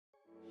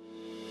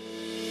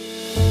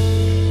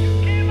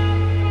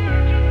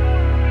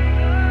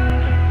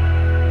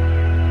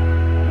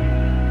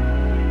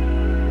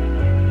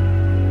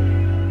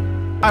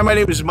Hi, my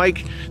name is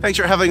Mike. Thanks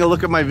for having a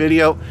look at my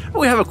video.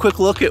 We have a quick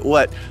look at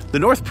what the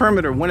North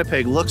Perimeter of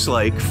Winnipeg looks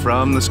like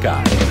from the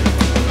sky.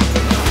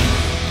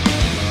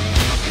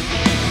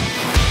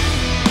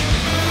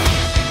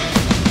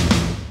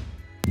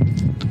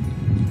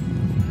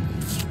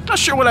 Not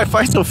sure what I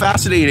find so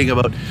fascinating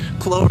about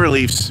clover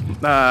leaves.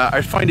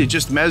 I find it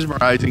just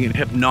mesmerizing and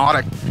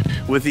hypnotic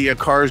with the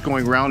cars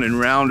going round and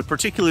round,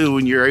 particularly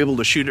when you're able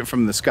to shoot it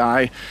from the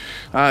sky.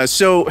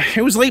 So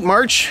it was late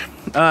March,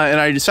 and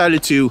I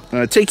decided to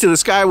take to the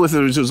sky with it.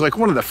 It was like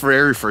one of the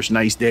very first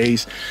nice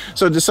days.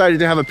 So I decided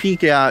to have a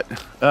peek at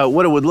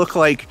what it would look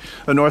like,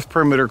 a North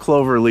Perimeter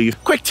clover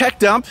leaf. Quick tech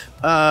dump.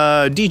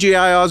 DJI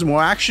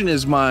Osmo Action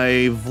is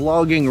my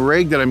vlogging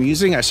rig that I'm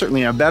using. I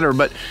certainly have better,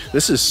 but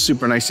this is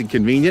super nice and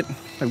convenient.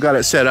 I've got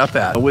it set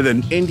up with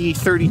an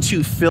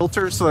ND32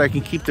 filter so that I can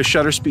keep the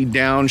shutter speed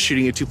down,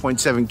 shooting at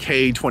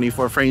 2.7K,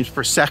 24 frames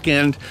per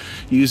second,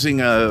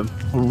 using a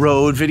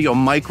Rode Video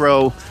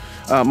Micro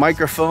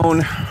microphone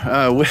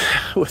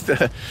with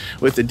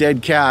the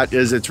dead cat,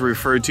 as it's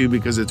referred to,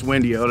 because it's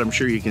windy out. I'm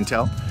sure you can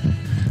tell.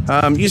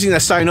 Using the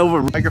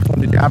Sinova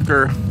microphone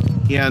adapter,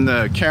 and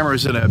the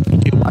camera's in a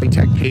DJI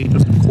Tech cage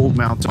with some cold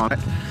mounts on it.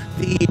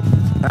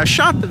 I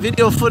shot the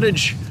video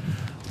footage,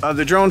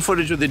 the drone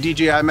footage with the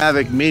DJI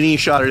Mavic Mini,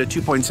 shot it at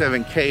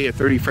 2.7K at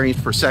 30 frames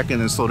per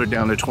second and slowed it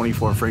down to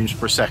 24 frames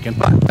per second.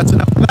 But that's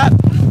enough of that.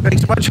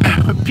 Thanks so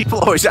much. People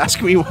always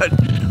ask me what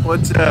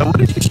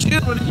did you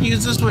shoot? What did you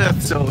use this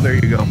with? So there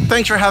you go.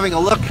 Thanks for having a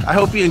look. I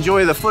hope you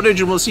enjoy the footage,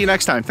 and we'll see you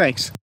next time.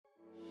 Thanks.